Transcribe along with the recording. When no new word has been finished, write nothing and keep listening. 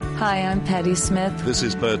Hi, I'm Patti Smith. This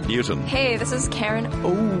is Bert Newton. Hey, this is Karen.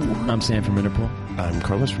 I'm Sam from Interpol. I'm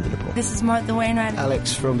Carlos from Interpol. This is Martha Wainwright.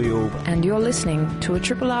 Alex from The Orb. And you're listening to a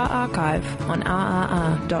Triple R archive on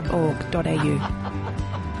rrr.org.au.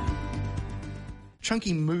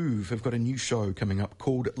 Chunky Move have got a new show coming up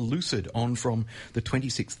called Lucid, on from the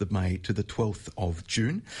 26th of May to the 12th of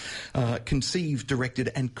June. Conceived,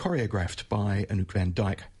 directed and choreographed by Anouk van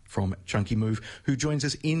Dyk from Chunky Move, who joins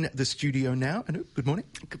us in the studio now. Anouk, good morning.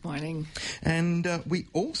 Good morning. And we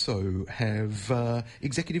also have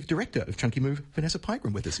Executive Director of Chunky Move, Vanessa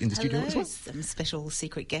Pygram, with us in the studio as well. Some special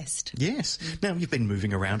secret guest. Yes. Now, you've been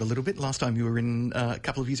moving around a little bit. Last time you were in, a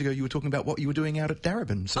couple of years ago, you were talking about what you were doing out at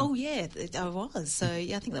Darebin. So. Oh, yeah, I was. So,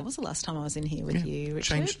 yeah, I think that was the last time I was in here with you,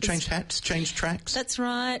 Richard. Changed hats, changed tracks. That's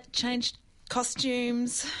right. Changed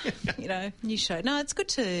costumes, new show. No, it's good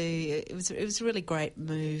to. It was a really great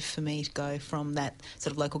move for me to go from that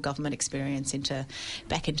sort of local government experience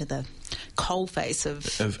back into the coalface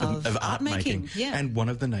of art making. Yeah. And one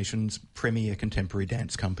of the nation's premier contemporary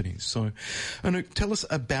dance companies. So, Anouk, tell us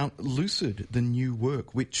about Lucid, the new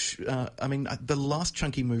work, which, the last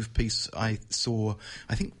Chunky Move piece I saw,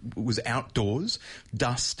 I think, was outdoors,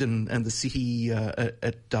 dust and the city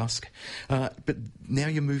at dusk. But now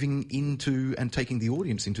you're moving into and taking the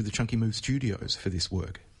audience into the Chunky Move studios for this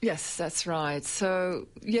work. Yes, that's right. So,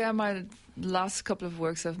 yeah, my last couple of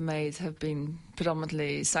works I've made have been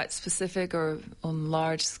predominantly site-specific or on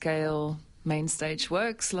large-scale main stage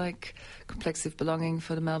works, like Complexive Belonging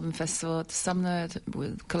for the Melbourne Festival at the Sumner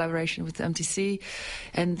with collaboration with the MTC,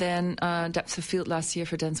 and then Depths of Field last year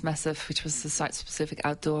for Dance Massive, which was the site-specific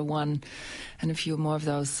outdoor one, and a few more of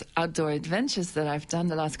those outdoor adventures that I've done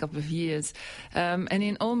the last couple of years. And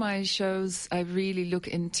in all my shows, I really look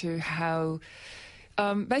into how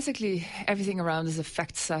basically everything around us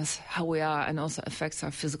affects us, how we are, and also affects our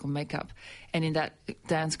physical makeup. And in that,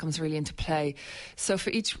 dance comes really into play. So for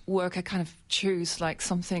each work, I kind of choose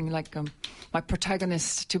something like my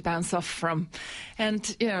protagonist to bounce off from.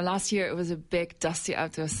 And, last year it was a big, dusty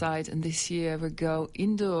outdoor site. And this year we go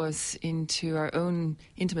indoors into our own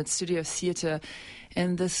intimate studio theatre.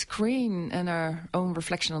 And the screen and our own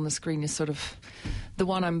reflection on the screen is sort of the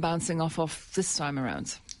one I'm bouncing off of this time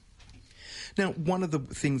around. Now, one of the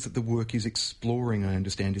things that the work is exploring, I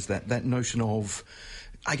understand, is that notion of,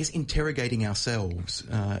 I guess, interrogating ourselves,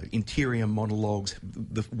 interior monologues,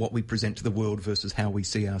 what we present to the world versus how we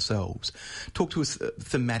see ourselves. Talk to us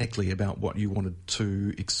thematically about what you wanted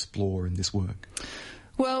to explore in this work.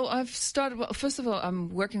 Well, first of all, I'm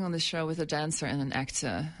working on this show with a dancer and an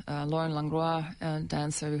actor, Lauren Langlois, a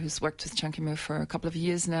dancer who's worked with Chunky Move for a couple of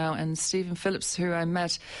years now, and Stephen Phillips, who I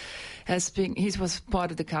met he was part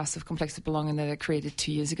of the cast of Complexive Belonging that I created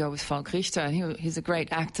 2 years ago with Falk Richter, and he's a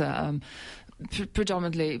great actor,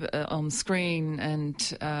 predominantly on screen and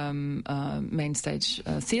main stage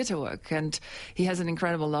theatre work. And he has an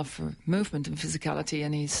incredible love for movement and physicality,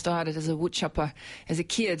 and he started as a woodchopper as a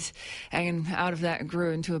kid, and out of that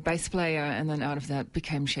grew into a bass player, and then out of that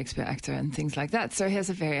became Shakespeare actor and things like that. So he has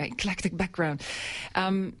a very eclectic background.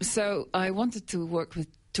 So I wanted to work with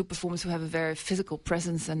two performers who have a very physical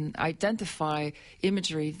presence and identify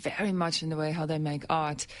imagery very much in the way how they make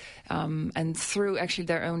art, and through actually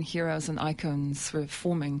their own heroes and icons, sort of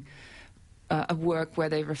forming a work where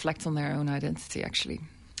they reflect on their own identity, actually.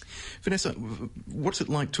 Vanessa, what's it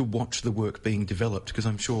like to watch the work being developed? Because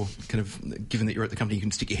I'm sure, kind of, given that you're at the company, you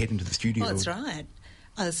can stick your head into the studio. Well, that's right.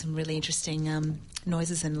 Oh, there's some really interesting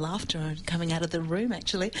noises and laughter coming out of the room,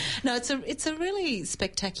 actually. No, it's a really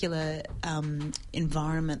spectacular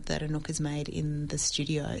environment that Anouk has made in the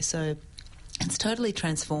studio. So it's totally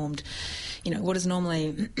transformed, what is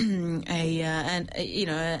normally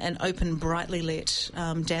an open, brightly lit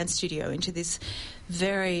dance studio into this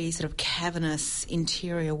very sort of cavernous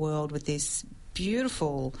interior world with this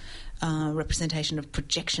beautiful representation of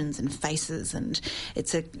projections and faces, and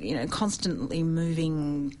it's a constantly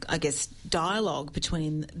moving, I guess, dialogue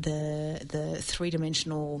between the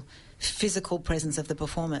three-dimensional physical presence of the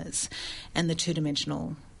performers and the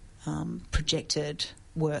two-dimensional projected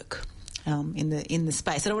work in the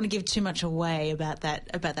space. I don't want to give too much away about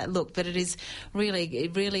that look, but it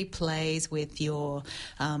really plays with your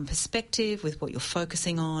perspective, with what you're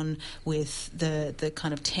focusing on, with the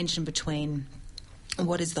kind of tension between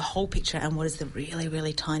what is the whole picture and what is the really,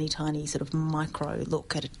 really tiny sort of micro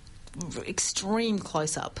look at an extreme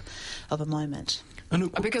close-up of a moment.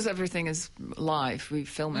 Because everything is live, we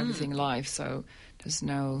film everything live, so There's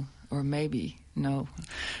no, or maybe no,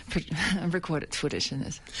 recorded footage in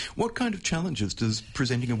it. What kind of challenges does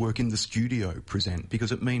presenting a work in the studio present?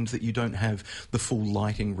 Because it means that you don't have the full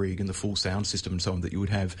lighting rig and the full sound system and so on that you would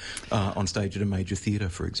have on stage at a major theatre,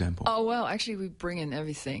 for example. Oh, well, actually, we bring in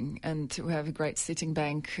everything, and we have a great sitting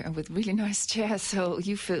bank with really nice chairs, so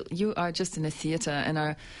you feel you are just in a theatre, and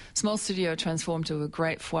our small studio transformed to a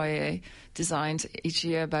great foyer designed each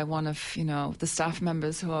year by one of, the staff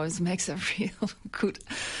members who always makes a real good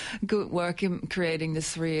work in creating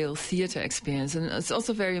this real theatre experience. And it's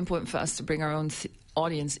also very important for us to bring our own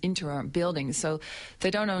audience into our building, so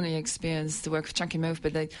they don't only experience the work of Chunky Move,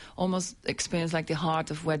 but they almost experience like the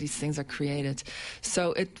heart of where these things are created.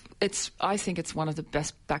 So I think it's one of the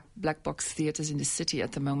best black box theatres in the city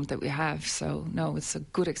at the moment that we have. So no, it's a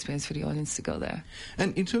good experience for the audience to go there.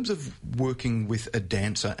 And in terms of working with a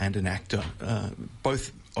dancer and an actor,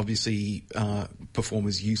 both obviously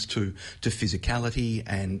performers used to physicality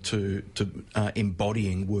and to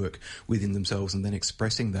embodying work within themselves and then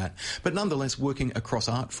expressing that, but nonetheless working across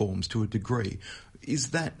art forms to a degree.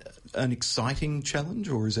 Is that an exciting challenge,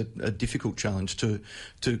 or is it a difficult challenge to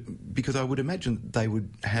because I would imagine they would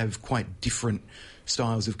have quite different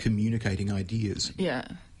styles of communicating ideas? Yeah.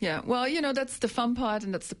 Well, that's the fun part,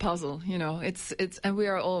 and that's the puzzle. It's and we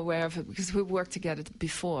are all aware of it because we've worked together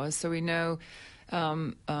before, so we know.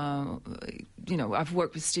 I've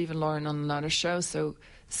worked with Steve and Lauren on another show, so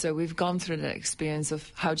we've gone through the experience of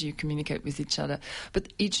how do you communicate with each other. But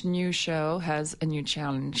each new show has a new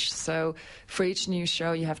challenge. So for each new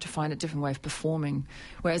show, you have to find a different way of performing.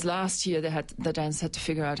 Whereas last year, the dance had to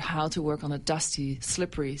figure out how to work on a dusty,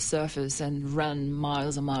 slippery surface and run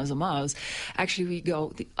miles and miles and miles. Actually, we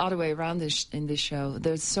go the other way around in this show.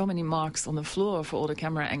 There's so many marks on the floor for all the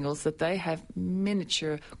camera angles that they have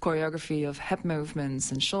miniature choreography of head movements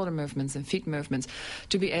and shoulder movements and feet movements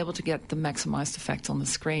to be able to get the maximized effect on the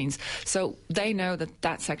screens. So they know that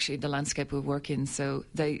that's actually the landscape we work in, so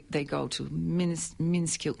they go to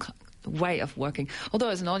minuscule way of working. Although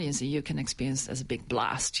as an audience, you can experience it as a big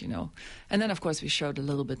blast, And then, of course, we showed a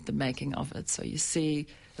little bit the making of it, so you see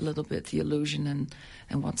a little bit the illusion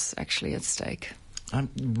and what's actually at stake. I'm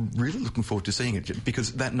really looking forward to seeing it,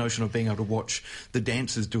 because that notion of being able to watch the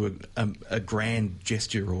dancers do a grand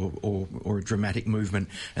gesture or a dramatic movement,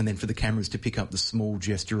 and then for the cameras to pick up the small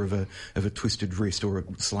gesture of a twisted wrist or a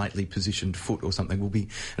slightly positioned foot or something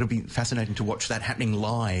it'll be fascinating to watch that happening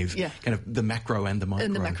live. Yeah. Kind of the macro and the micro.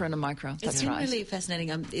 And the macro and the micro. It's been really fascinating.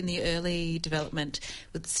 In the early development,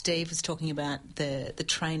 with Steve was talking about the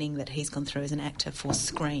training that he's gone through as an actor for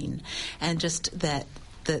screen, and just that.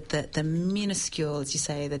 The minuscule, as you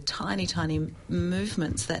say, the tiny, tiny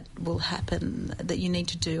movements that will happen that you need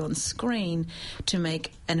to do on screen to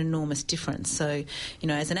make an enormous difference. So,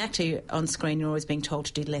 as an actor on screen, you're always being told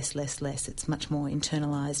to do less, less, less. It's much more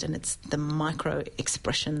internalised, and it's the micro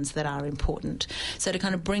expressions that are important. So to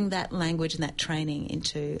kind of bring that language and that training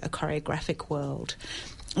into a choreographic world,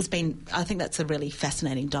 I think that's a really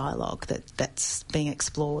fascinating dialogue that's being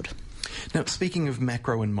explored. Now, speaking of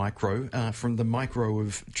macro and micro, from the micro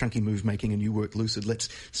of Chunky Move making a new work, Lucid, let's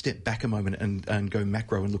step back a moment and go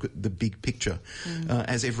macro and look at the big picture.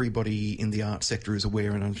 As everybody in the art sector is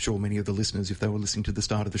aware, and I'm sure many of the listeners, if they were listening to the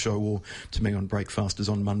start of the show or to me on Breakfasters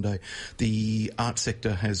on Monday, the art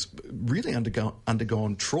sector has really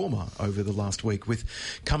undergone trauma over the last week, with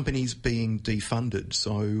companies being defunded.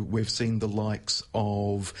 So we've seen the likes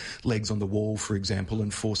of Legs on the Wall, for example,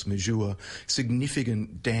 and Force Majeure,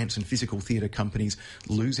 significant dance and physical theatre companies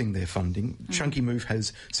losing their funding. Chunky Move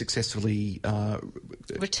has successfully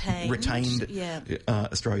retained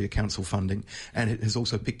Australia Council funding, and it has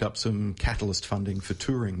also picked up some Catalyst funding for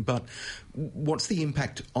touring. But what's the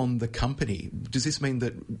impact on the company? Does this mean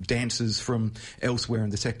that dancers from elsewhere in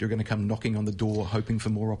the sector are going to come knocking on the door hoping for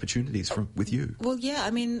more opportunities with you? Well, yeah,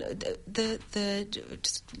 I mean, the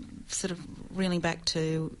just sort of reeling back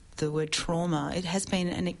to the word trauma, it has been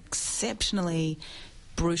an exceptionally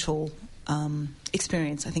brutal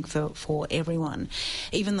experience, I think, for everyone.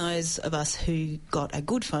 Even those of us who got a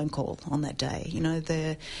good phone call on that day,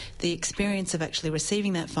 the experience of actually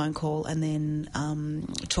receiving that phone call and then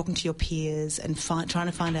talking to your peers and trying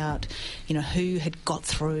to find out, who had got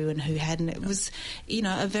through and who hadn't. It was,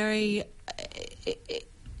 a very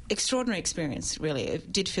extraordinary experience, really.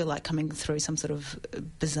 It did feel like coming through some sort of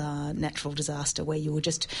bizarre natural disaster where you were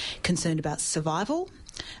just concerned about survival.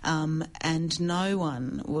 And no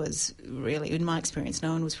one was really, in my experience,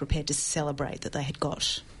 no one was prepared to celebrate that they had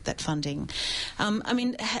got that funding.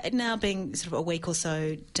 Now being sort of a week or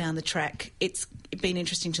so down the track, it's been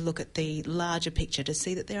interesting to look at the larger picture to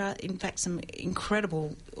see that there are, in fact, some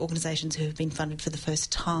incredible organisations who have been funded for the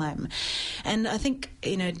first time. And I think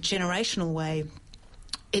in a generational way,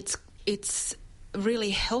 it's really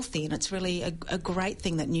healthy, and it's really a great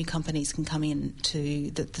thing that new companies can come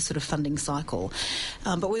into the sort of funding cycle.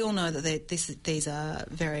 But we all know that these are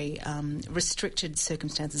very restricted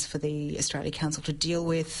circumstances for the Australia Council to deal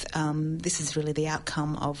with. This is really the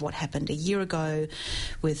outcome of what happened a year ago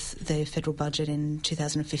with the federal budget in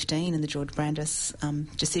 2015 and the George Brandis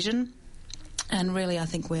decision. And really, I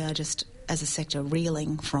think we are just, as a sector,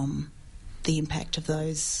 reeling from the impact of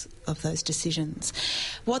those decisions.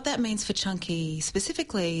 What that means for Chunky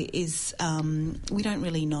specifically is we don't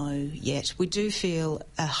really know yet. We do feel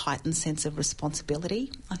a heightened sense of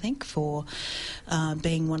responsibility, I think, for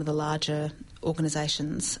being one of the larger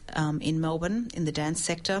organisations in Melbourne in the dance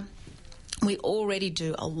sector. We already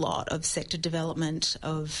do a lot of sector development,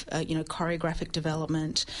 of choreographic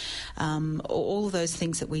development, all of those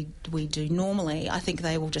things that we do normally. I think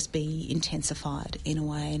they will just be intensified in a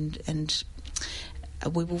way, and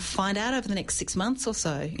we will find out over the next 6 months or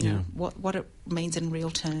so, what it means in real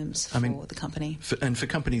terms for the company. For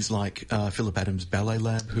companies like Phillip Adams Ballet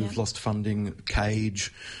Lab, who've lost funding,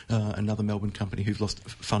 Cage, another Melbourne company who've lost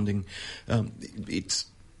funding, it's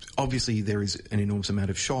obviously there is an enormous amount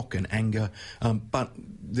of shock and anger, but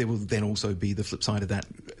there will then also be the flip side of that.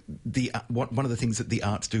 One of the things that the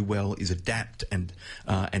arts do well is adapt and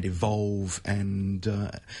evolve, and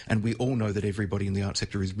we all know that everybody in the art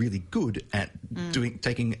sector is really good at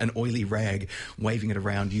taking an oily rag, waving it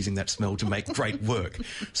around, using that smell to make great work.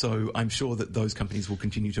 So I'm sure that those companies will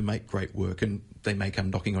continue to make great work, and they may come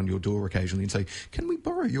knocking on your door occasionally and say, "Can we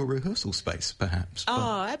borrow your rehearsal space, perhaps?"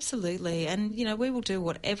 Oh, absolutely. And we will do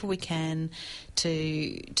whatever we can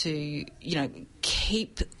to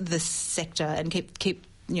keep the sector and keep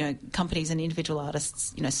companies and individual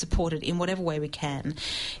artists, supported in whatever way we can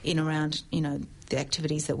in around, the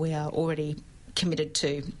activities that we are already committed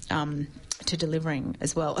to delivering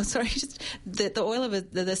as well. I'm sorry, just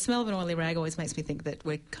the smell of an oily rag always makes me think that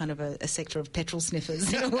we're kind of a sector of petrol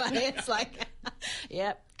sniffers in a way. It's like,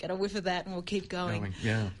 yep, get a whiff of that and we'll keep going.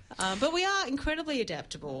 Yeah. But we are incredibly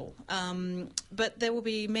adaptable. But there will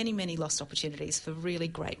be many, many lost opportunities for really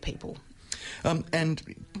great people. And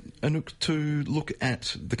Anouk, to look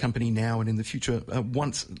at the company now and in the future,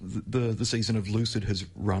 once the season of Lucid has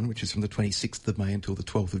run, which is from the 26th of May until the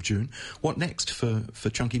 12th of June, what next for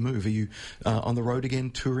Chunky Move? Are you on the road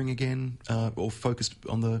again, touring again, or focused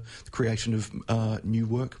on the creation of new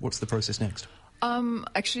work? What's the process next?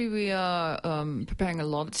 Actually, we are preparing a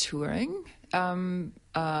lot of touring,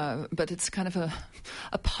 but it's kind of a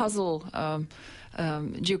puzzle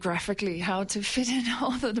geographically how to fit in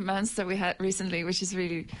all the demands that we had recently, which is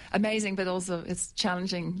really amazing, but also it's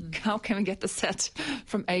challenging. How can we get the set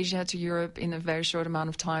from Asia to Europe in a very short amount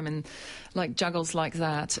of time, and juggles like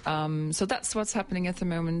that? So that's what's happening at the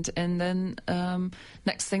moment. And then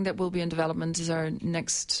next thing that will be in development is our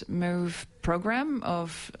next Move program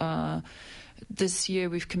of this year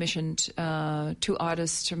we've commissioned 2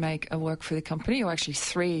 artists to make a work for the company, or actually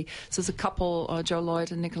 3. So there's a couple, Joe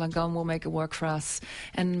Lloyd and Nicola Gunn will make a work for us,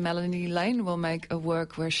 and Melanie Lane will make a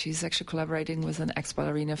work where she's actually collaborating with an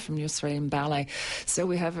ex-ballerina from the Australian Ballet. So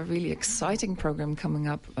we have a really exciting program coming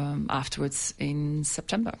up afterwards in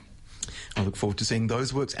September. I look forward to seeing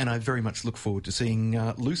those works, and I very much look forward to seeing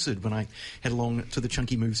Lucid when I head along to the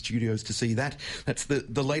Chunky Move studios to see that. That's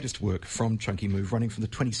the latest work from Chunky Move, running from the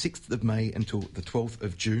 26th of May until the 12th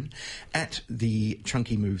of June at the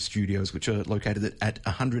Chunky Move studios, which are located at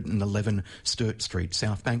 111 Sturt Street,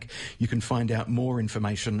 Southbank. You can find out more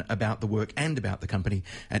information about the work and about the company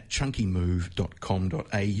at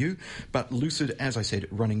chunkymove.com.au. But Lucid, as I said,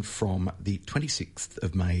 running from the 26th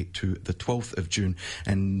of May to the 12th of June,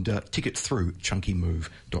 and tickets through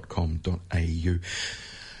chunkymove.com.au.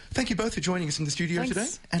 Thank you both for joining us in the studio today.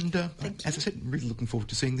 And as I said, really looking forward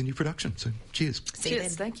to seeing the new production. So cheers.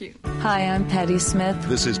 Cheers. Thank you. Hi, I'm Paddy Smith.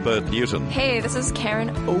 This is Bert Newton. Hey, this is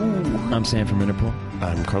Karen. I'm Sam from Interpol.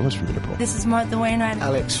 I'm Carlos from Interpol. This is Martha Wainwright.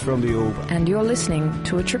 Alex from the Oval. And you're listening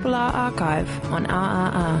to a Triple R archive on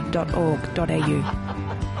rrr.org.au.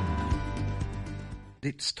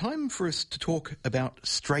 It's time for us to talk about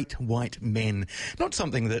straight white men. Not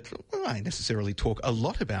something that I necessarily talk a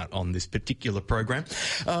lot about on this particular program.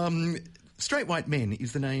 Straight White Men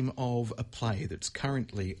is the name of a play that's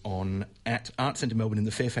currently on at Art Centre Melbourne in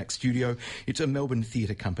the Fairfax studio. It's a Melbourne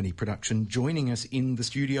Theatre Company production. Joining us in the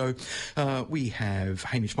studio, we have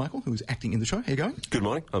Hamish Michael, who is acting in the show. How you going? Good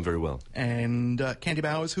morning. I'm very well. And Candy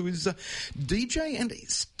Bowers, who is DJ and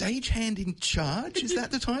stagehand in charge. Is that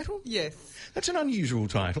the title? Yes. That's an unusual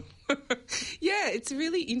title. Yeah, it's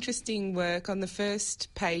really interesting work. On the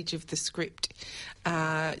first page of the script,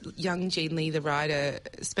 young Jean Lee, the writer,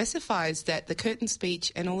 specifies that the curtain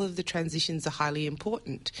speech and all of the transitions are highly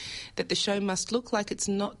important, that the show must look like it's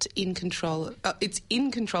not in control, it's in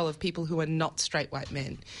control of people who are not straight white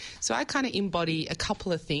men. So I kind of embody a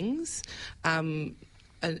couple of things.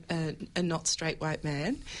 A not straight white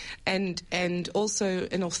man, and also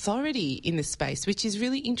an authority in the space, which is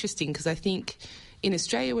really interesting because I think in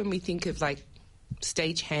Australia when we think of like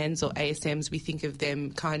stagehands or ASMs, we think of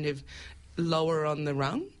them kind of lower on the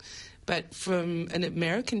rung. But from an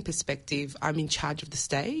American perspective, I'm in charge of the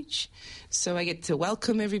stage. So I get to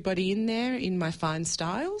welcome everybody in there in my fine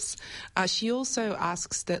styles. She also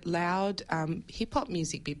asks that loud hip-hop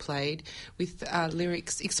music be played with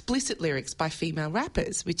explicit lyrics by female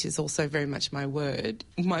rappers, which is also very much my world.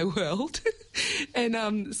 And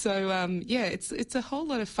it's a whole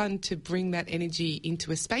lot of fun to bring that energy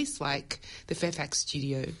into a space like the Fairfax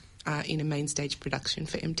studio in a main stage production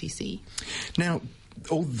for MTC. Now,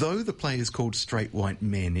 although the play is called Straight White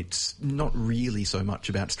Men, it's not really so much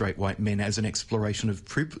about straight white men as an exploration of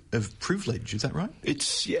privilege. Is that right?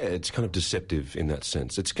 It's kind of deceptive in that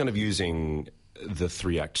sense. It's kind of using the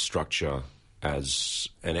three-act structure as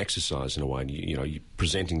an exercise in a way. You're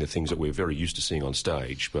presenting the things that we're very used to seeing on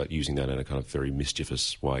stage, but using that in a kind of very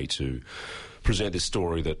mischievous way to present this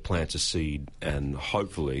story that plants a seed, and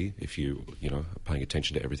hopefully, if you are paying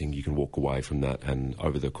attention to everything, you can walk away from that and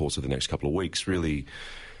over the course of the next couple of weeks really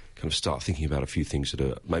kind of start thinking about a few things that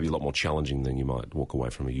are maybe a lot more challenging than you might walk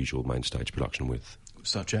away from a usual main stage production with.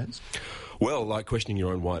 Such as? Well, like questioning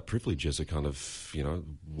your own white privilege as a kind of,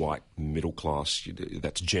 white middle class.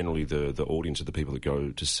 That's generally the audience of the people that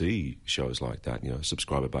go to see shows like that.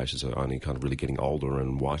 Subscriber bases are only kind of really getting older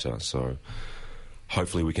and whiter, so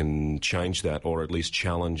hopefully we can change that, or at least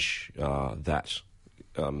challenge what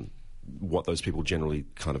those people generally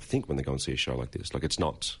kind of think when they go and see a show like this. Like, it's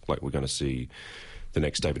not like we're going to see the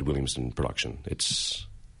next David Williamson production. It's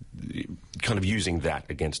kind of using that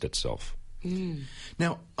against itself. Mm.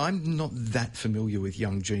 Now, I'm not that familiar with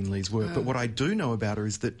young Jean Lee's work, but what I do know about her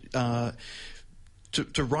is that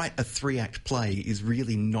to write a three-act play is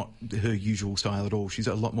really not her usual style at all. She's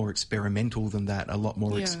a lot more experimental than that, a lot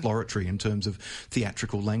more exploratory in terms of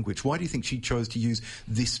theatrical language. Why do you think she chose to use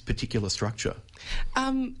this particular structure?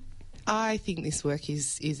 I think this work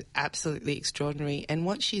is absolutely extraordinary, and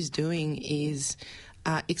what she's doing is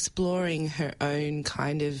exploring her own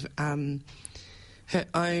kind of her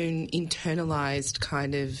own internalised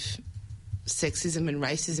kind of sexism and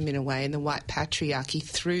racism in a way, and the white patriarchy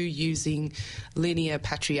through using linear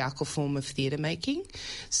patriarchal form of theatre making.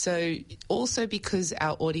 So also because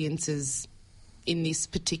our audiences in this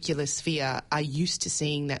particular sphere are used to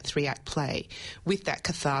seeing that three-act play with that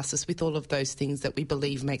catharsis, with all of those things that we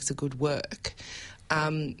believe makes a good work,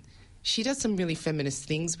 she does some really feminist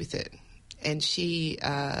things with it. And she,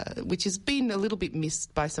 which has been a little bit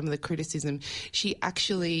missed by some of the criticism, she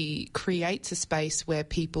actually creates a space where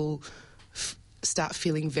people start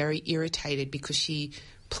feeling very irritated because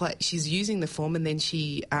she's using the form and then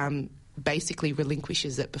she basically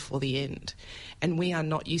relinquishes it before the end. And we are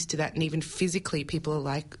not used to that, and even physically people are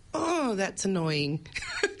like, oh, that's annoying.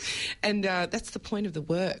 And that's the point of the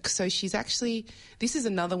work. So she's actually, this is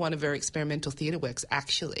another one of her experimental theatre works,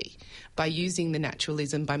 actually, by using the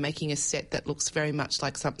naturalism, by making a set that looks very much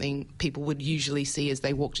like something people would usually see as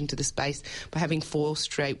they walked into the space, by having 4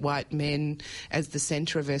 straight white men as the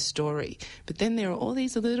centre of her story. But then there are all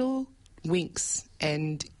these little winks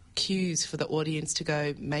and cues for the audience to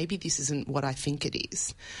go, maybe this isn't what I think it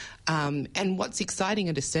is. And what's exciting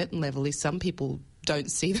at a certain level is some people don't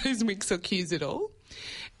see those winks or cues at all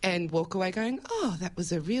and walk away going, oh, that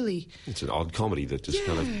was a really... It's an odd comedy that just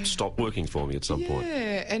kind of stopped working for me at some point.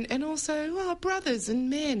 Yeah, and also, brothers and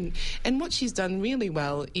men. And what she's done really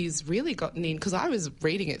well is really gotten in, because I was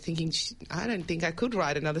reading it thinking, I don't think I could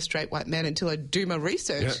write another straight white man until I do my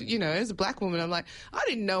research. Yeah. As a black woman, I'm like, I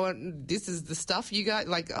didn't know this is the stuff you got.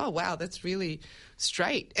 Like, oh, wow, that's really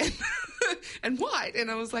straight and white. And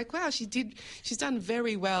I was like, wow, she's done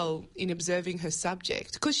very well in observing her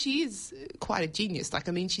subject, because she is quite a genius. Like,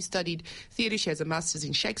 I mean, she studied theatre, she has a master's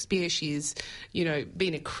in Shakespeare, she's,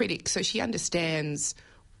 been a critic, so she understands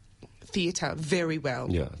theatre very well.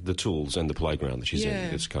 Yeah, the tools and the playground that she's in,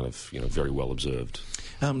 Yeah. it's kind of, very well observed.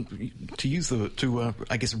 I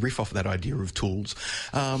guess riff off that idea of tools.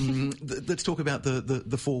 Let's talk about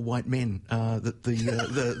the four white men that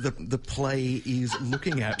the play is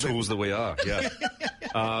looking at. Tools that we are, yeah.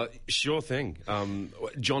 Sure thing.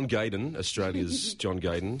 John Gayden, Australia's John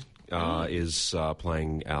Gayden, is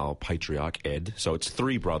playing our patriarch, Ed. So it's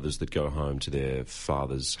three brothers that go home to their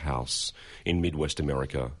father's house in Midwest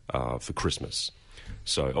America for Christmas.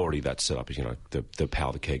 So already that's set up, the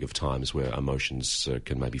powder keg of times where emotions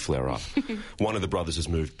can maybe flare up. One of the brothers has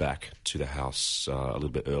moved back to the house a little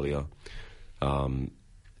bit earlier. And,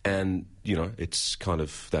 it's kind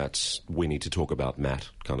of that we need to talk about Matt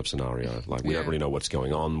kind of scenario. Like, we don't really know what's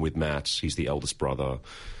going on with Matt. He's the eldest brother.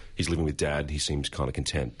 He's living with Dad. He seems kind of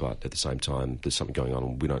content, but at the same time, there's something going on.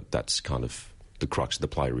 And that's kind of the crux of the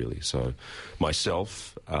play, really. So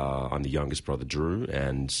myself, I'm the youngest brother, Drew,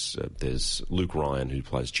 and there's Luke Ryan, who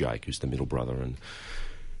plays Jake, who's the middle brother. And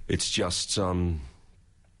it's just an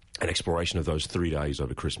exploration of those 3 days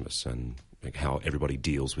over Christmas and how everybody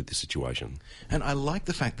deals with the situation. And I like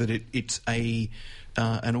the fact that it's a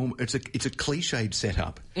cliched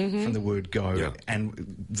setup from the word go,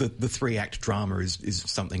 and the 3-act drama is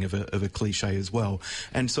something of a cliche as well.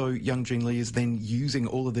 And so Young Jean Lee is then using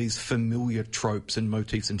all of these familiar tropes and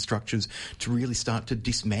motifs and structures to really start to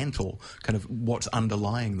dismantle kind of what's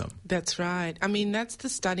underlying them. That's right. I mean, that's the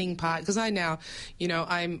stunning part, because I now,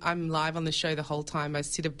 I'm live on the show the whole time. I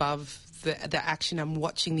sit above the action. I'm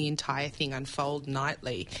watching the entire thing unfold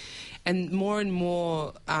nightly. And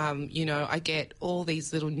more, I get all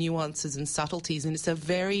these little nuances and subtleties, and it's a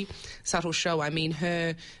very subtle show. I mean,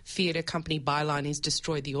 her theatre company byline is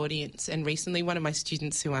Destroy the Audience. And recently, one of my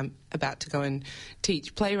students who I'm about to go and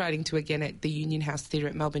teach playwriting to again at the Union House Theatre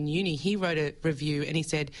at Melbourne Uni, he wrote a review and he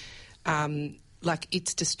said,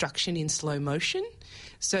 it's destruction in slow motion.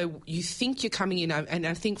 So you think you're coming in, and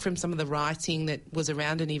I think from some of the writing that was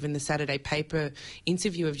around and even the Saturday paper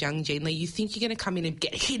interview of Young Jean Lee, you think you're going to come in and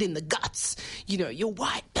get hit in the guts. You're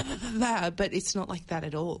white, blah, blah, blah, blah, but it's not like that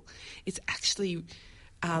at all. It's actually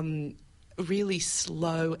really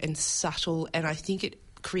slow and subtle, and I think it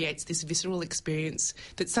creates this visceral experience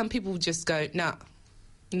that some people just go, no.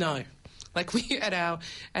 Like we at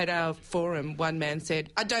our forum, one man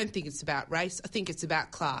said, "I don't think it's about race. I think it's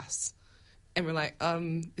about class." And we're like,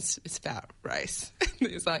 it's about race. And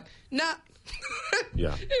he was like, nah.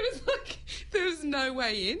 Yeah. It was like, there was no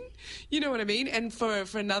way in. You know what I mean? And for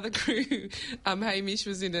another crew, Hamish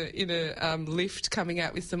was in a lift coming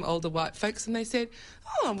out with some older white folks, and they said,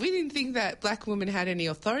 we didn't think that black woman had any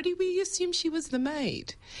authority. We assumed she was the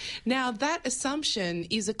maid. Now, that assumption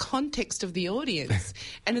is a context of the audience.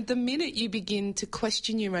 And at the minute you begin to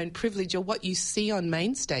question your own privilege or what you see on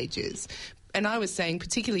main stages, and I was saying,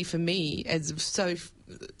 particularly for me, I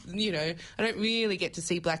don't really get to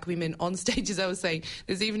see black women on stages. I was saying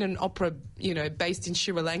there's even an opera, based in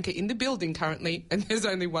Sri Lanka in the building currently, and there's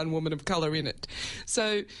only one woman of colour in it.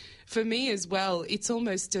 So for me as well, it's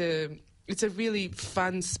almost it's a really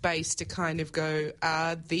fun space to kind of go,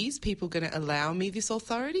 are these people going to allow me this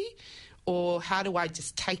authority, or how do I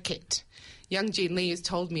just take it? Young Jean Lee has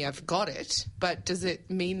told me I've got it, but does it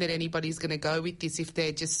mean that anybody's going to go with this if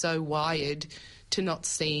they're just so wired to not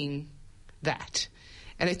seeing that?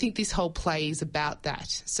 And I think this whole play is about that.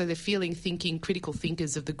 So the thinking, critical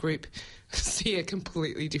thinkers of the group see a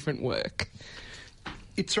completely different work.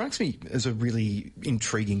 It strikes me as a really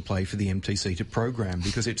intriguing play for the MTC to program,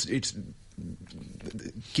 because it's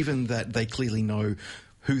given that they clearly know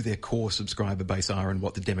who their core subscriber base are and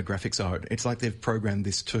what the demographics are. It's like they've programmed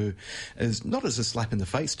this not as a slap in the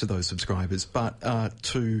face to those subscribers, but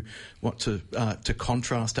to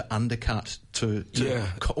contrast, to undercut, to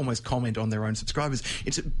almost comment on their own subscribers.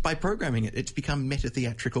 It's by programming it, it's become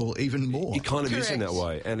meta-theatrical even more. It kind of Correct. is in that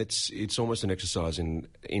way, and it's almost an exercise in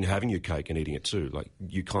having your cake and eating it too. Like,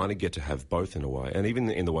 you kind of get to have both in a way, and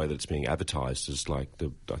even in the way that it's being advertised as I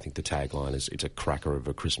think the tagline is, it's a cracker of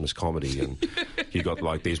a Christmas comedy, and you got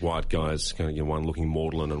like these white guys, kind of, one looking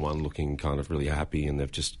maudlin and one looking kind of really happy, and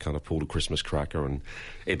they've just kind of pulled a Christmas cracker, and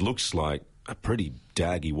it looks like a pretty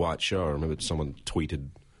daggy white show. I remember someone tweeted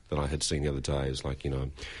that I had seen the other day, is like,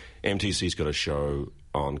 MTC's got a show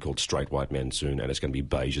on called Straight White Men soon, and it's going to be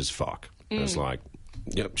beige as fuck. And it's like,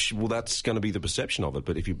 well, that's going to be the perception of it,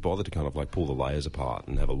 but if you bother to kind of like pull the layers apart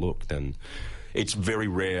and have a look, then it's very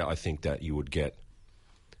rare, I think, that you would get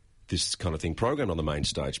this kind of thing programmed on the main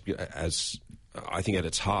stage. As I think at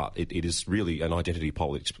its heart, it is really an identity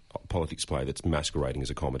politics play that's masquerading as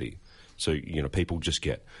a comedy. So, people just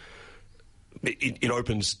get... It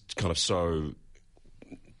opens kind of so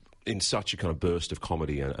in such a kind of burst of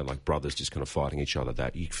comedy and like brothers just kind of fighting each other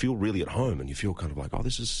that you feel really at home and you feel kind of like, oh,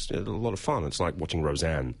 this is a lot of fun. It's like watching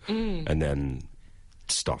Roseanne, and then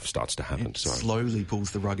stuff starts to happen. It slowly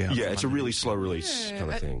pulls the rug out. Yeah, it's a really slow release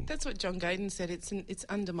kind of thing. That's what John Gayden said. It's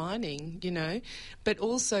undermining, you know. But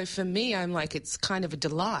also for me, I'm like, it's kind of a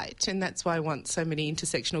delight, and that's why I want so many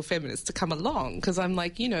intersectional feminists to come along, because I'm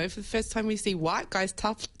like, you know, for the first time we see white guys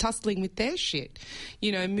tussling with their shit,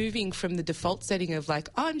 you know, moving from the default setting of like,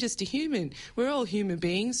 I'm just a human, we're all human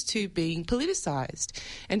beings, to being politicised.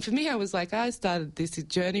 And for me, I was like, I started this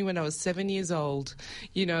journey when I was 7 years old,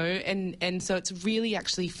 you know, and so it's really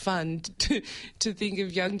actually fun to think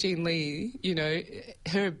of young Jean Lee, you know,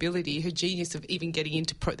 her ability, her genius of even getting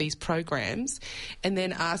into these programs and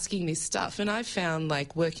then asking this stuff. And I found,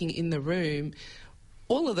 like, working in the room,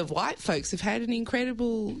 all of the white folks have had an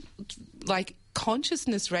incredible, like,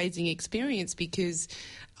 consciousness-raising experience, because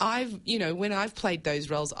when I've played those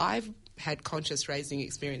roles, I've had conscious-raising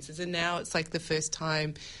experiences, and now it's like the first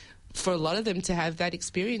time for a lot of them to have that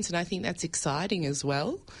experience, and I think that's exciting as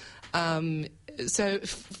well. So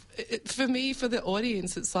for me, for the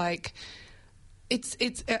audience, it's like, it's.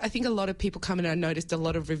 I think a lot of people come in, and I noticed a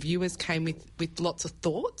lot of reviewers came with lots of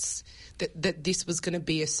thoughts that this was going to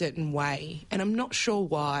be a certain way, and I'm not sure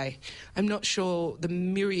why. I'm not sure the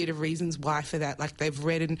myriad of reasons why for that. Like, they've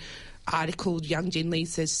read an article, young Jean Lee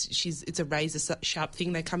says it's a razor sharp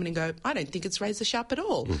thing. They come in and go, I don't think it's razor sharp at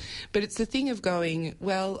all. But it's the thing of going,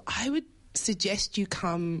 well, I would suggest you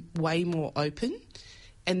come way more open,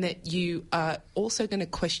 and that you are also going to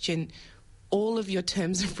question all of your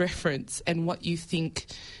terms of reference and what you think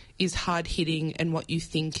is hard-hitting and what you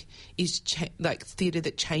think is like theatre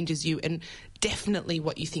that changes you, and definitely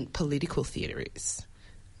what you think political theatre is.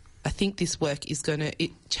 I think this work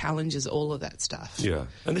it challenges all of that stuff. Yeah,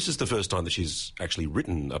 and this is the first time that she's actually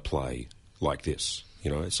written a play like this,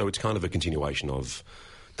 you know, so it's kind of a continuation of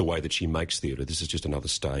the way that she makes theatre. This is just another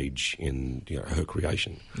stage in, you know, her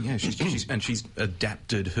creation. Yeah, she's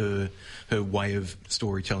adapted her way of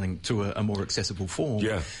storytelling to a more accessible form.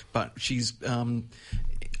 Yeah, but she's.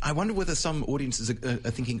 I wonder whether some audiences are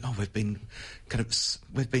thinking, oh, we've been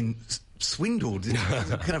swindled,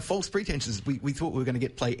 kind of false pretenses. We thought we were going to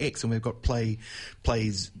get play X, and we've got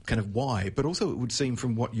plays kind of Y. But also, it would seem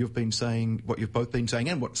from what you've been saying, what you've both been saying,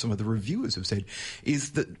 and what some of the reviewers have said,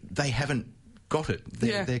 is that they haven't got it.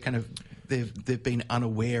 They're kind of they've been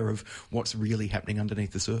unaware of what's really happening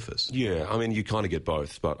underneath the surface. Yeah, I mean, you kind of get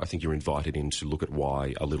both, but I think you're invited in to look at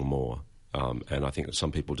Y a little more. And I think that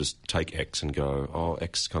some people just take X and go, oh,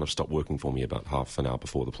 X kind of stopped working for me about half an hour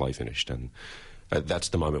before the play finished, and that's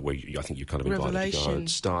the moment where I think you're kind of invited to go and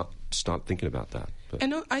start thinking about that. But.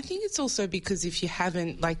 And I think it's also because if you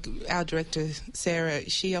haven't, like our director, Sarah,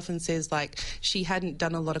 she often says, like, she hadn't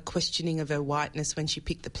done a lot of questioning of her whiteness when she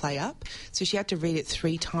picked the play up, so she had to read it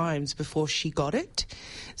 3 times before she got it.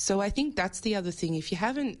 So I think that's the other thing. If you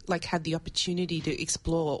haven't, like, had the opportunity to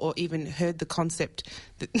explore or even heard the concept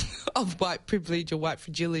of white privilege or white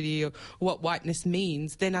fragility or what whiteness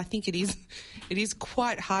means, then I think it is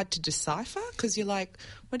quite hard to decipher, because you're like,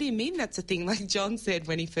 what do you mean that's a thing? Like John said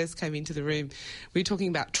when he first came into the room, we were talking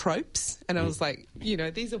about tropes, and I was like, you know,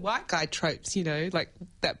 these are white guy tropes, you know, like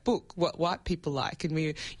that book, What White People Like, and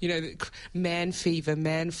we, you know, man fever,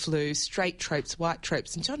 man flu, straight tropes, white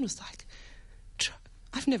tropes, and John was like,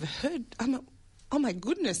 I've never heard, oh my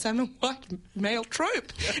goodness, I'm a white male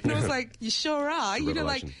trope. And I was like, you sure are, you know,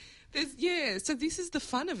 like, so this is the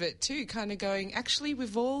fun of it too, kind of going, actually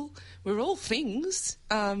we're all things,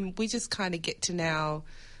 we just kind of get to now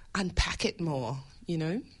unpack it more, you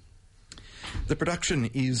know. The production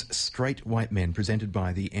is Straight White Men, presented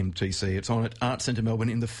by the MTC. It's on at Arts Centre Melbourne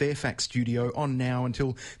in the Fairfax studio, on now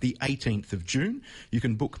until the 18th of June. You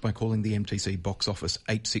can book by calling the MTC box office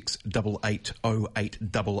 8688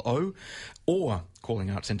 0800, or calling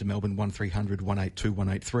Arts Centre Melbourne 1300 182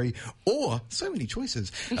 183, or so many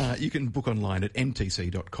choices. You can book online at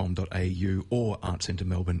mtc.com.au or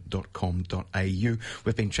artscentremelbourne.com.au.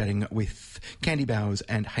 We've been chatting with Candy Bowers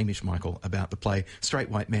and Hamish Michael about the play Straight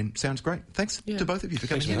White Men. Sounds great. Thanks to both of you for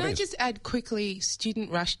coming. Can I just add quickly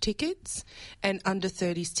student rush tickets and under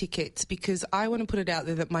 30s tickets, because I want to put it out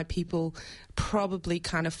there that my people probably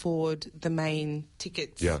can't afford the main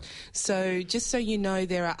tickets. Yeah. So just so you know,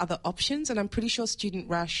 there are other options, and I'm pretty sure Student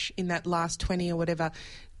Rush in that last 20 or whatever,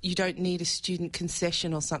 you don't need a student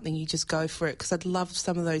concession or something, you just go for it, because I'd love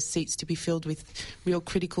some of those seats to be filled with real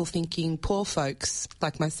critical thinking poor folks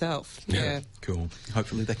like myself. Yeah. Cool.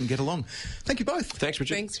 Hopefully they can get along. Thank you both. Thanks,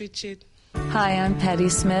 Richard. Thanks, Richard. Hi, I'm Patty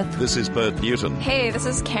Smith. This is Bert Newton. Hey, this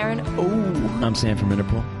is Karen. I'm Sam from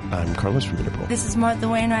Interpol. I'm Carlos from Interpol. This is Martha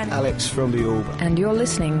Wainwright. Alex from the Orb. And you're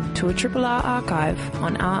listening to a Triple R archive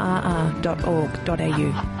on rrr.org.au.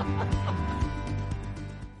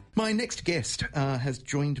 My next guest has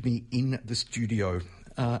joined me in the studio.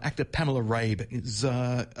 Actor Pamela Rabe is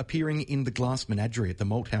appearing in The Glass Menagerie at the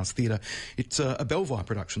Malthouse Theatre. It's a Belvoir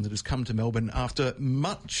production that has come to Melbourne after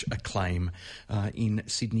much acclaim in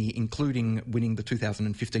Sydney, including winning the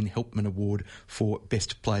 2015 Helpman Award for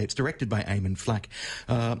Best Play. It's directed by Eamon Flack.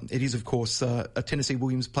 It is, of course, a Tennessee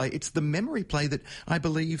Williams play. It's the memory play that I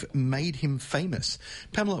believe made him famous.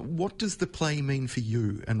 Pamela, what does the play mean for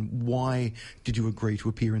you, and why did you agree to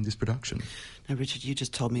appear in this production? Now, Richard, you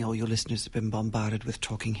just told me all your listeners have been bombarded with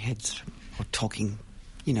talking heads or talking,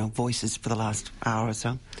 voices for the last hour or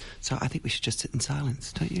so. So I think we should just sit in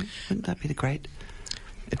silence, don't you? Wouldn't that be the great?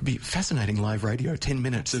 It'd be fascinating live radio, 10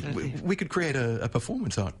 minutes. Absolutely. We could create a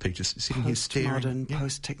performance art piece just sitting here staring. Postmodern,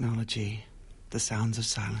 post-technology, the sounds of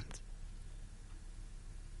silence.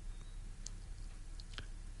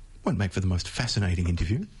 Won't make for the most fascinating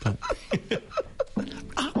interview, but...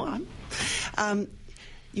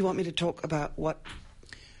 You want me to talk about what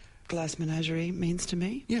Glass Menagerie means to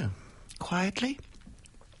me? Yeah. Quietly?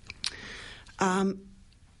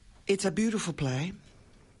 It's a beautiful play.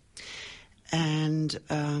 And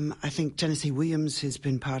I think Tennessee Williams has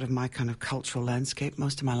been part of my kind of cultural landscape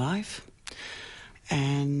most of my life.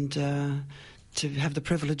 And to have the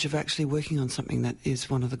privilege of actually working on something that is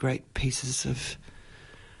one of the great pieces of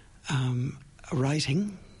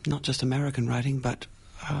writing, not just American writing, but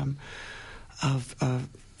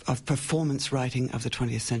of performance writing of the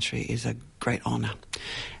 20th century is a great honour.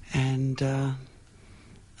 And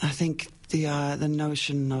I think the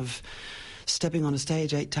notion of stepping on a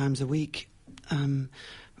stage 8 times a week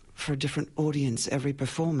for a different audience every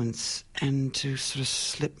performance, and to sort of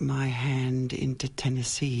slip my hand into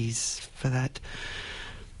Tennessee's for that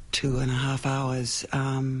 2.5 hours,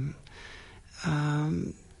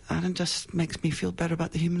 it just makes me feel better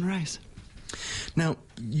about the human race. Now,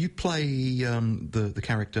 you play the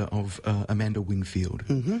character of Amanda Wingfield,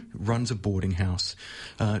 who runs a boarding house.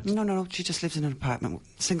 No, she just lives in an apartment.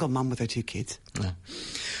 Single mum with her 2 kids.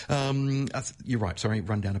 You're right, sorry,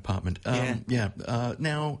 rundown apartment.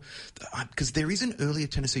 Now, because there is an earlier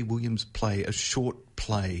Tennessee Williams play, a short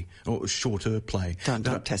play, or a shorter play.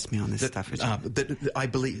 Don't test me on this stuff, Richard. That I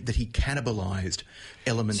believe that he cannibalised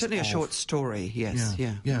elements Certainly of... a short story, yes.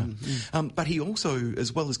 Yeah. But he also,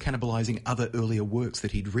 as well as cannibalising other earlier works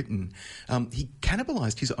that he'd written, he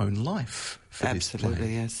cannibalised his own life for this play.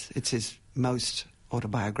 Absolutely, yes. It's his most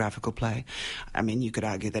autobiographical play. I mean, you could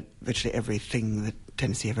argue that virtually everything that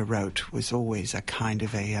Tennessee ever wrote was always a kind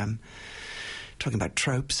of a... talking about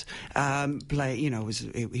tropes, play,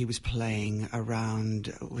 he was playing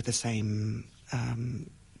around with the same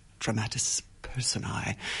dramatis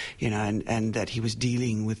personae, and that he was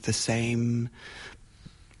dealing with the same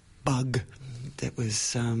bug that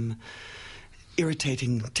was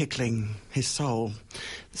irritating, tickling his soul.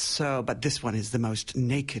 So, but this one is the most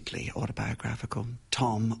nakedly autobiographical.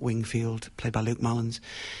 Tom Wingfield, played by Luke Mullins,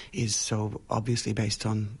 is so obviously based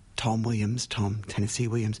on Tom Williams, Tom Tennessee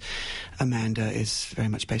Williams. Amanda is very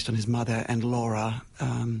much based on his mother, and Laura,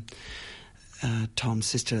 Tom's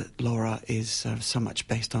sister Laura, is so much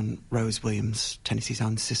based on Rose Williams, Tennessee's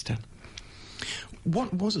own sister.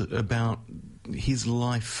 What was it about his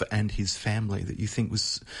life and his family that you think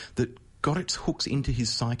that got its hooks into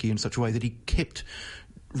his psyche in such a way that he kept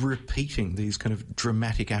repeating these kind of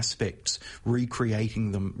dramatic aspects,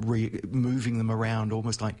 recreating them, moving them around,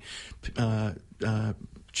 almost like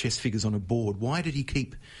chess figures on a board? Why did he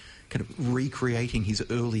keep kind of recreating his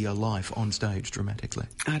earlier life on stage dramatically?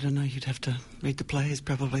 I don't know. You'd have to read the plays,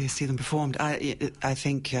 probably, see them performed. I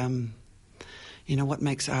think, what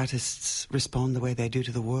makes artists respond the way they do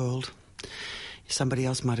to the world? Somebody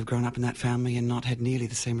else might have grown up in that family and not had nearly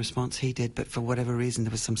the same response he did, but for whatever reason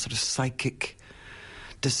there was some sort of psychic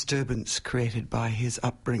disturbance created by his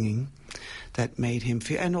upbringing that made him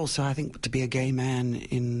feel... And also, I think, to be a gay man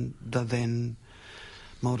in the then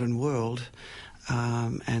modern world,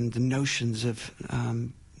 and the notions of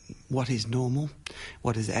what is normal,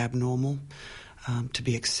 what is abnormal, to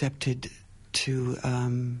be accepted, to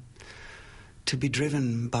be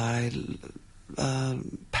driven by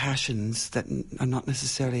passions that are not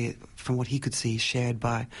necessarily, from what he could see, shared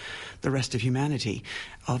by the rest of humanity,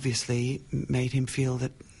 obviously made him feel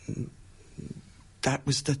that that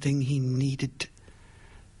was the thing he needed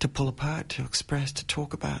to pull apart, to express, to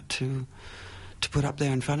talk about, to put up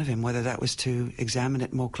there in front of him, whether that was to examine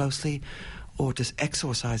it more closely or to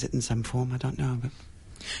exorcise it in some form, I don't know. But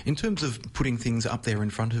In terms of putting things up there in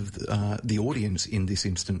front of the audience in this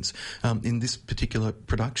instance, in this particular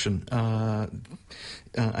production,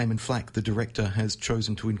 Eamon Flack, the director, has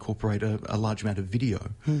chosen to incorporate a large amount of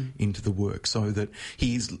video into the work, so that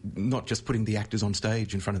he's not just putting the actors on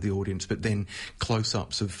stage in front of the audience, but then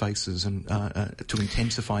close-ups of faces and to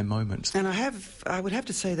intensify moments. And I would have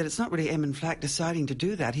to say that it's not really Eamon Flack deciding to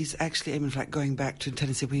do that. He's actually Eamon Flack going back to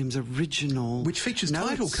Tennessee Williams' original, which features notes.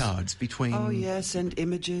 title cards between. Oh yes, and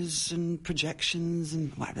images and projections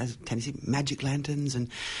and Tennessee magic lanterns and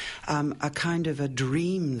a kind of a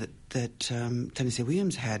dream that Tennessee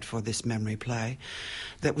Williams had for this memory play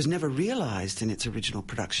that was never realised in its original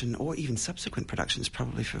production or even subsequent productions,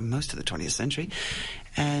 probably for most of the 20th century.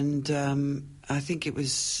 And I think it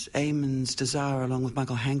was Eamon's desire, along with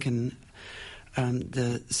Michael Hankin,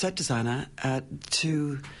 the set designer,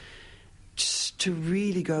 to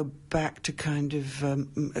really go back to kind of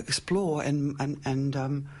explore and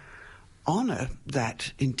honour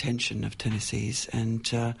that intention of Tennessee's,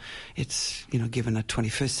 and it's given a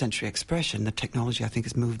 21st century expression. The technology, I think,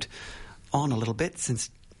 has moved on a little bit since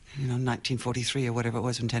 1943 or whatever it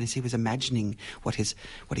was, when Tennessee was imagining what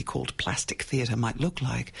he called plastic theatre might look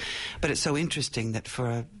like. But it's so interesting that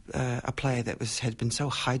for a play that had been so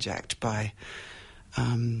hijacked by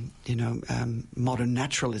modern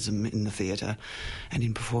naturalism in the theatre and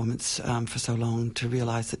in performance for so long, to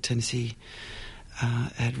realise that Tennessee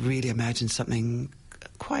had really imagined something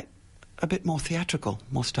quite a bit more theatrical,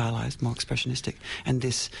 more stylised, more expressionistic. And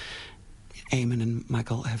this, Eamon and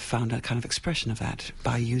Michael have found a kind of expression of that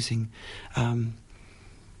by using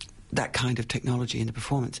that kind of technology in the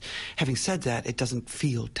performance. Having said that, it doesn't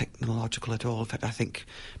feel technological at all. In fact, I think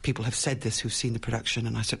people have said this who've seen the production,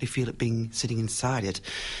 and I certainly feel it sitting inside it,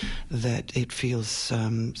 that it feels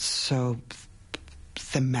so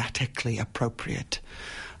thematically appropriate.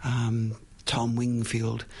 Tom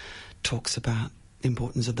Wingfield talks about the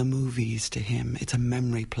importance of the movies to him. It's a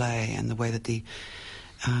memory play, and the way that he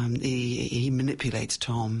manipulates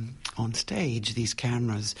Tom on stage, these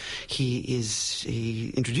cameras.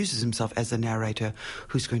 He introduces himself as the narrator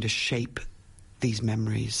who's going to shape these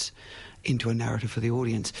memories into a narrative for the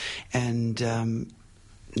audience. And the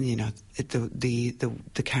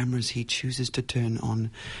cameras he chooses to turn on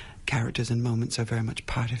characters and moments are very much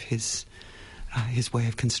part of his way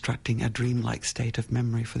of constructing a dreamlike state of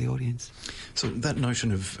memory for the audience. So that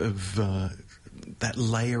notion of that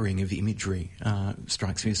layering of imagery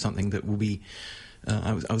strikes me as something that will be...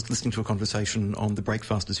 I was listening to a conversation on the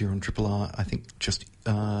Breakfasters here on Triple R, I think just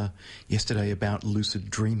yesterday, about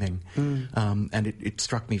lucid dreaming. And it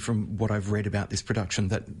struck me from what I've read about this production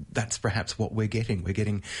that that's perhaps what we're getting. We're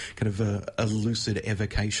getting kind of a lucid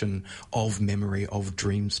evocation of memory, of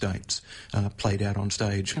dream states played out on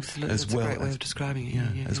stage. Absolutely, that's a great way of describing it.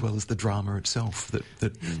 Yeah, as well as the drama itself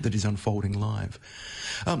that is unfolding live.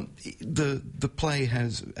 The play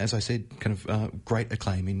has, as I said, kind of great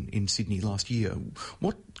acclaim in Sydney last year.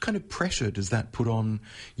 What kind of pressure does that put on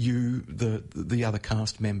you, the other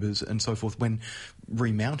cast members and so forth, when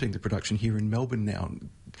remounting the production here in Melbourne now?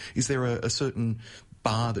 Is there a certain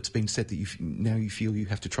bar that's been set that you feel you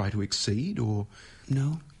have to try to exceed, or...?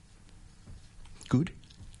 No. Good.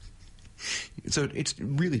 So it's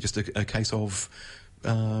really just a case of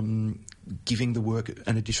giving the work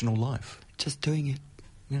an additional life. Just doing it.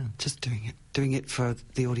 Yeah. Just doing it. Doing it for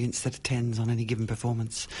the audience that attends on any given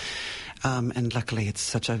performance. And luckily it's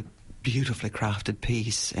such a beautifully crafted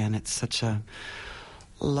piece, and it's such a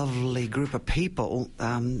lovely group of people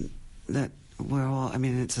that we're all... I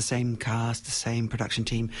mean, it's the same cast, the same production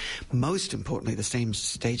team, most importantly the same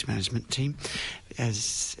stage management team.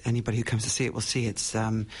 As anybody who comes to see it will see, it's,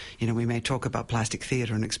 we may talk about plastic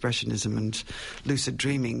theatre and expressionism and lucid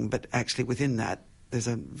dreaming, but actually within that there's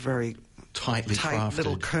a very... tight crafted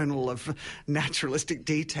little kernel of naturalistic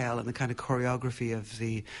detail and the kind of choreography of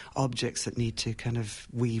the objects that need to kind of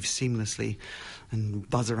weave seamlessly and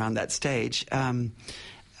buzz around that stage. I'm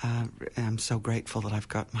so grateful that I've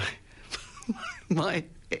got my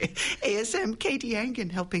ASM Katie Angan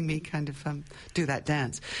helping me kind of do that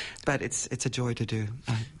dance. But it's a joy to do,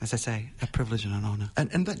 as I say, a privilege and an honour.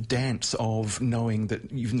 And that dance of knowing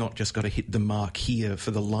that you've not just got to hit the mark here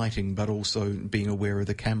for the lighting, but also being aware of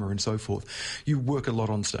the camera and so forth. You work a lot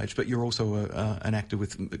on stage, but you're also an actor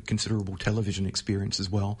with considerable television experience as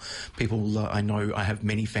well. People, I know, I have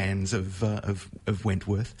many fans of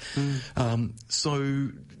Wentworth. So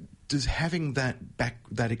does having that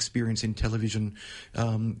experience in television,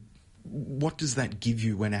 what does that give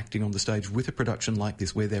you when acting on the stage with a production like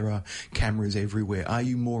this, where there are cameras everywhere? Are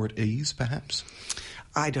you more at ease, perhaps?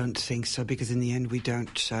 I don't think so, because in the end we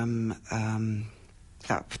don't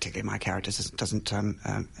particularly my character doesn't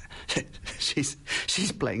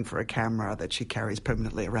she's playing for a camera that she carries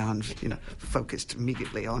permanently around, focused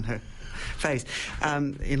immediately on her face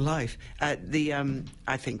in life. I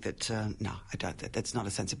think that no, I don't. That's not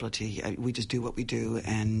a sensibility. We just do what we do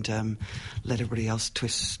and let everybody else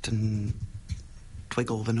twist and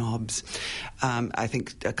twiggle the knobs. I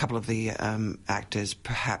think a couple of the actors,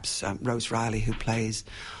 perhaps Rose Riley, who plays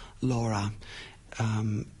Laura,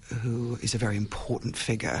 who is a very important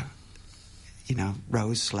figure,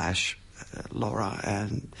 Rose / Laura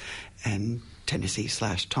and Tennessee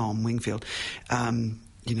 / Tom Wingfield.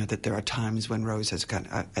 That there are times when Rose has got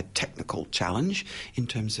a technical challenge in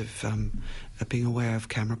terms of being aware of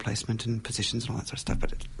camera placement and positions and all that sort of stuff,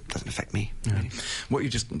 but it doesn't affect me. Yeah. Really. What you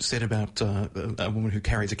just said about a woman who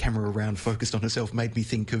carries a camera around focused on herself made me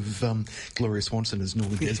think of Gloria Swanson as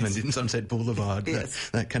Norma Desmond in Sunset Boulevard.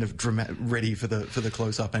 Yes. That kind of ready for the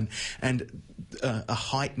close-up and a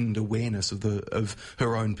heightened awareness of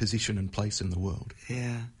her own position and place in the world.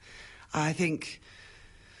 Yeah. I think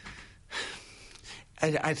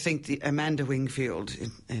the Amanda Wingfield,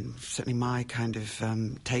 and certainly my kind of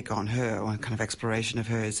take on her, or kind of exploration of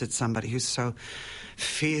her, is that somebody who's so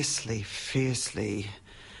fiercely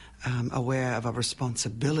aware of a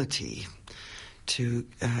responsibility to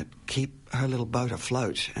keep her little boat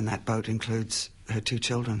afloat, and that boat includes her 2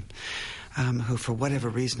 children, who, for whatever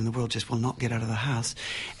reason in the world, just will not get out of the house,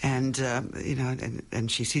 and and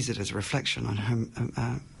she sees it as a reflection on her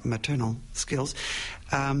maternal skills.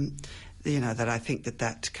 That I think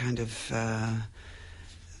that kind of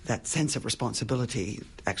that sense of responsibility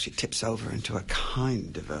actually tips over into a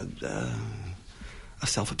kind of a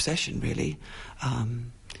self-obsession, really. I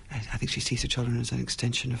think she sees her children as an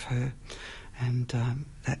extension of her, and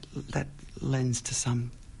that lends to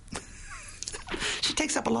some. She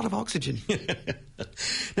takes up a lot of oxygen.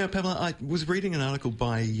 Now, Pamela, I was reading an article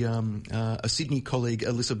by a Sydney colleague,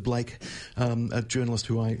 Alyssa Blake, a journalist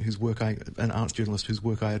an arts journalist whose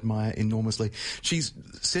work I admire enormously. She's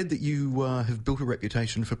said that you have built a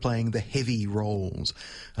reputation for playing the heavy roles.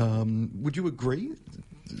 Would you agree?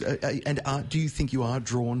 And do you think you are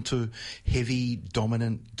drawn to heavy,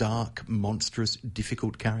 dominant, dark, monstrous,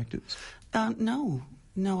 difficult characters? No,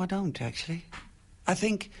 I don't, actually.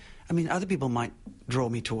 Other people might draw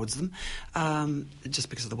me towards them just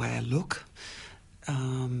because of the way I look.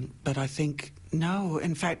 But I think, no.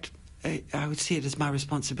 In fact, I would see it as my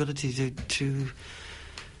responsibility to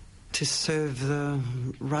serve the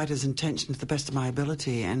writer's intention to the best of my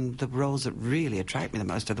ability. And the roles that really attract me the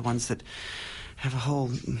most are the ones that have a whole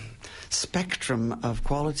spectrum of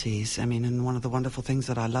qualities. And one of the wonderful things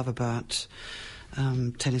that I love about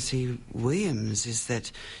Tennessee Williams is that,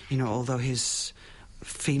 although his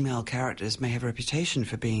female characters may have a reputation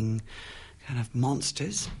for being kind of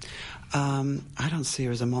monsters, I don't see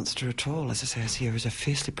her as a monster at all. As I say, I see her as a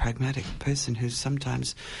fiercely pragmatic person whose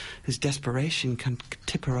desperation can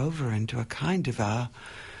tip her over into a kind of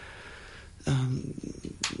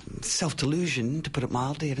self-delusion, to put it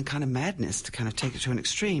mildly, and a kind of madness, to kind of take it to an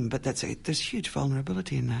extreme. But there's huge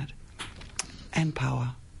vulnerability in that, and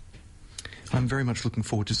power. I'm very much looking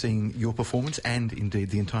forward to seeing your performance and, indeed,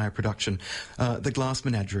 the entire production. The Glass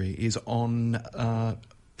Menagerie is on...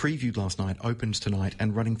 previewed last night, opens tonight,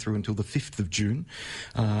 and running through until the 5th of June.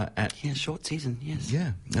 Short season, yes.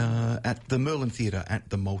 Yeah, at the Merlin Theatre at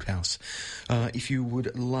the Malthouse. If you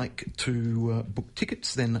would like to book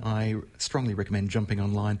tickets, then I strongly recommend jumping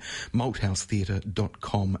online,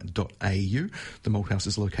 malthousetheatre.com.au. The Malthouse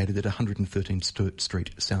is located at 113 Sturt Street,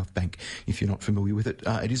 South Bank, if you're not familiar with it.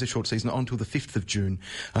 It is a short season on till the 5th of June.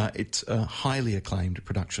 It's a highly acclaimed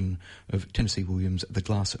production of Tennessee Williams' The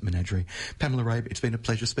Glass Menagerie. Pamela Rabe, it's been a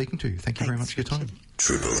pleasure speaking to you. Thank you very much for your time.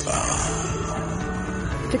 Triple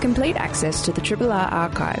R. For complete access to the Triple R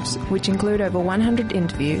archives, which include over 100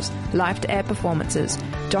 interviews, live-to-air performances,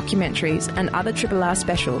 documentaries and other Triple R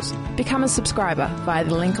specials, become a subscriber via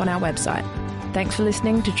the link on our website. Thanks for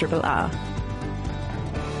listening to Triple R.